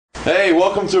Hey,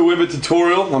 welcome to a WiBit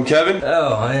tutorial. I'm Kevin.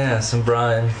 Oh, yes, I'm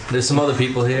Brian. There's some other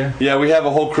people here. Yeah, we have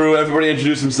a whole crew. Everybody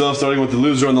introduce themselves, starting with the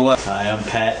loser on the left. Hi, I'm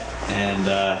Pat, and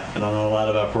I don't know a lot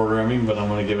about programming, but I'm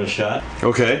going to give it a shot.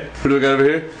 Okay. Who do we got over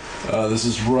here? This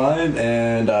is Ryan,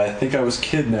 and I think I was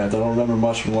kidnapped. I don't remember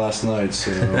much from last night,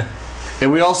 so...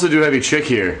 And we also do have a chick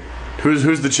here.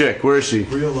 Who's the chick? Where is she?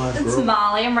 Real life girl. It's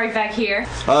Molly. I'm right back here.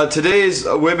 Today's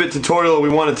WiBit tutorial, we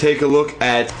want to take a look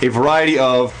at a variety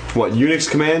of, Unix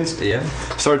commands? Yeah.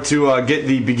 Start to get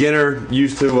the beginner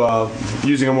used to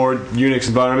using a more Unix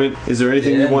environment. Is there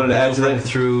anything you wanted to add to that?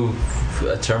 Through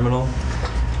a terminal,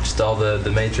 just all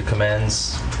the major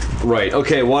commands. Right,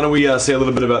 okay, why don't we say a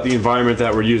little bit about the environment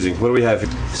that we're using. What do we have here?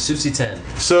 SUSE 10.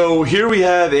 So here we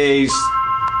have a...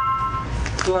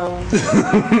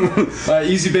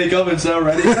 Easy bake ovens now,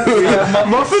 ready?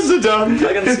 Muffins are done.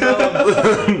 I can smell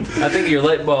them. I think your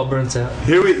light bulb burns out.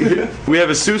 Here we have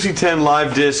a SUSE 10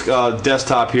 live disk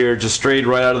desktop here, just straight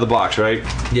right out of the box, right?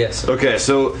 Yes. Okay,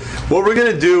 so what we're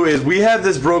gonna do is we have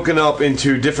this broken up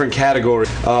into different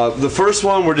categories. The first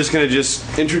one, we're just gonna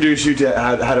introduce you to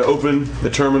how to open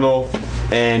the terminal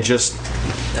and just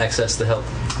access the help.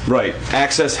 Right,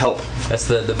 access help. That's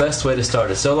the best way to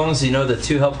start it. So long as you know the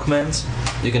 2 help commands,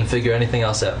 you can figure anything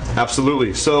else out.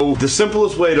 Absolutely. So the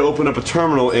simplest way to open up a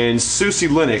terminal in SUSE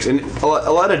Linux, and a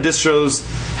lot of distros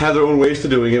have their own ways to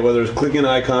doing it, whether it's clicking an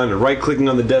icon or right-clicking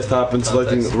on the desktop and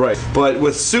selecting right. But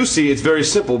with SUSE, it's very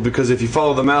simple because if you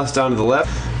follow the mouse down to the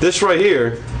left, this right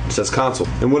here says console.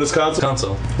 And what is console?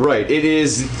 Console. Right. It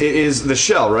is the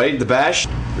shell, right? The bash.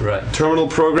 Right. Terminal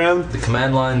program. The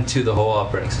command line to the whole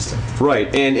operating system. Right.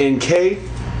 And in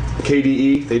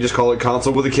KDE, they just call it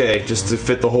console with a K, just to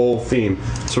fit the whole theme.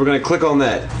 So we're going to click on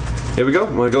that. Here we go.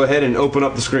 I'm going to go ahead and open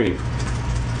up the screen.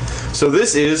 So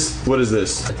this is, what is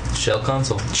this? A shell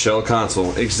console. Shell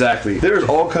console, exactly. There's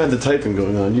all kinds of typing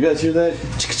going on. You guys hear that?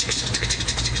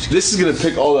 This is going to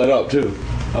pick all that up, too.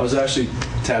 I was actually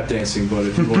tap dancing, but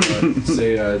if you want to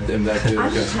say in that too,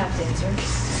 I'm a tap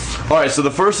dancer. Alright, so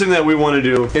the first thing that we want to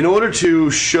do, in order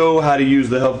to show how to use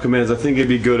the help commands, I think it'd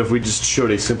be good if we just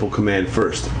showed a simple command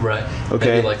first. Right.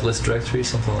 Okay. Maybe like list directory,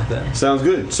 something like that. Sounds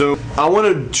good. So I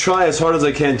want to try as hard as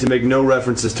I can to make no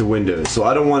references to Windows. So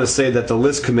I don't want to say that the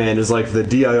list command is like the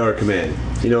dir command.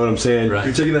 You know what I'm saying? Right.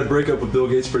 You're taking that breakup with Bill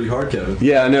Gates pretty hard, Kevin.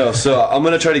 Yeah, I know. So I'm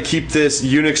going to try to keep this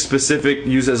Unix specific,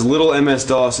 use as little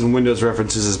MS-DOS and Windows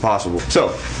references as possible.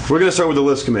 So we're going to start with the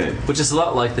list command. Which is a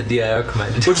lot like the dir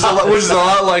command. Which is a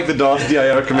lot like the DOS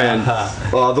dir command.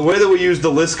 The way that we use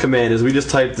the list command is we just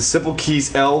type the simple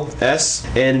keys L, S,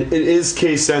 and it is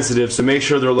case sensitive, so make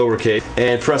sure they're lowercase,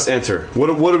 and press enter. What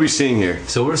are we seeing here?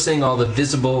 So we're seeing all the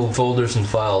visible folders and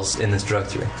files in this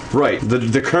directory. Right,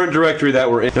 the current directory that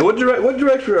we're in. Now what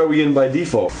directory are we in by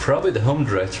default? Probably the home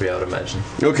directory, I would imagine.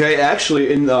 Okay,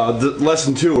 actually in the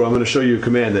lesson 2 I'm going to show you a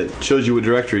command that shows you what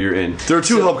directory you're in. There are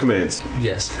 2 help commands.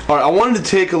 Yes. Alright, I wanted to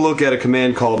take a look at a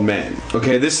command called man.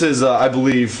 Okay, this is I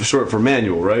believe short for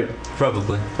manual, right?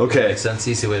 Probably. Okay. Makes sense.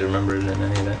 Easy way to remember it in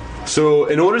any event. So,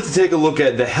 in order to take a look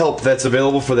at the help that's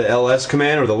available for the ls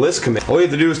command or the list command, all you have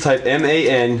to do is type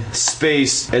man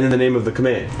space and then the name of the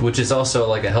command. Which is also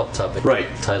like a help topic. Right.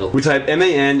 Title. We type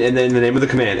man and then the name of the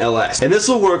command, ls. And this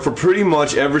will work for pretty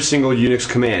much every single Unix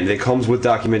command that comes with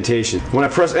documentation. When I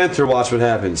press enter, watch what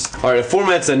happens. Alright, it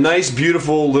formats a nice,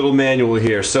 beautiful little manual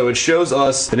here. So it shows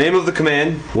us the name of the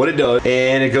command, what it does,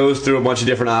 and it goes through a bunch of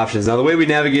different options. Now, the way we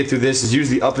navigate through this is use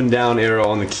the up and down arrow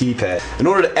on the keypad. In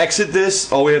order to exit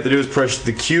this, all we have to do is press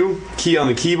the Q key on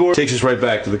the keyboard. Takes us right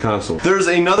back to the console. There's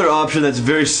another option that's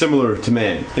very similar to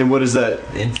man. And what is that?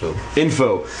 Info.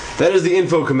 Info. That is the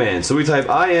info command. So we type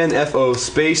info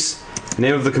space,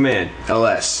 name of the command,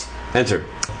 ls. Enter.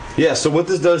 Yeah, so what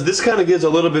this does, this kind of gives a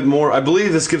little bit more, I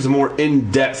believe this gives a more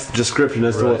in-depth description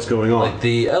as to what's going on. Like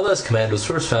the ls command was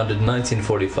first founded in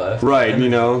 1945. Right, you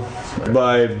know,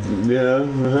 by,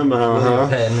 William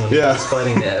Penn when he was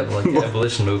fighting the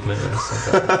abolition movement or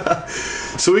something like that.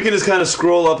 So we can just kind of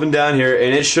scroll up and down here,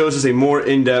 and it shows us a more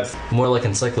in-depth... More like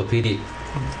encyclopedic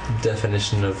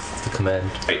definition of the command,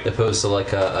 opposed to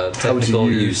like a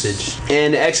technical usage.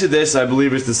 And to exit this, I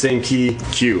believe it's the same key,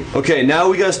 Q. Okay, now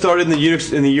we got started in the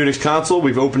Unix console.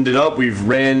 We've opened it up. We've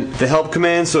ran the help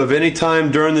command. So if any time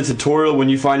during the tutorial when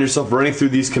you find yourself running through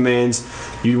these commands,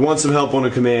 you want some help on a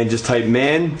command, just type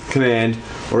man command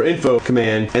or info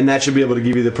command, and that should be able to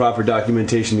give you the proper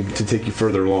documentation to take you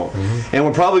further along. And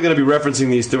we're probably going to be referencing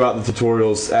these throughout the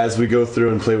tutorials as we go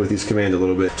through and play with these commands a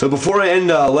little bit. So before I end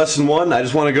lesson 1, I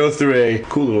just want to go through a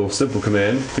cool little simple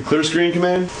command. The clear screen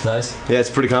command. Nice. Yeah, it's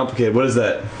pretty complicated. What is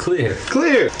that? Clear.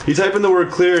 Clear! You type in the word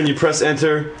clear and you press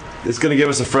enter. It's going to give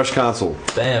us a fresh console.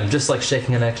 Bam, just like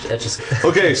shaking an etch.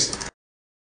 Okay,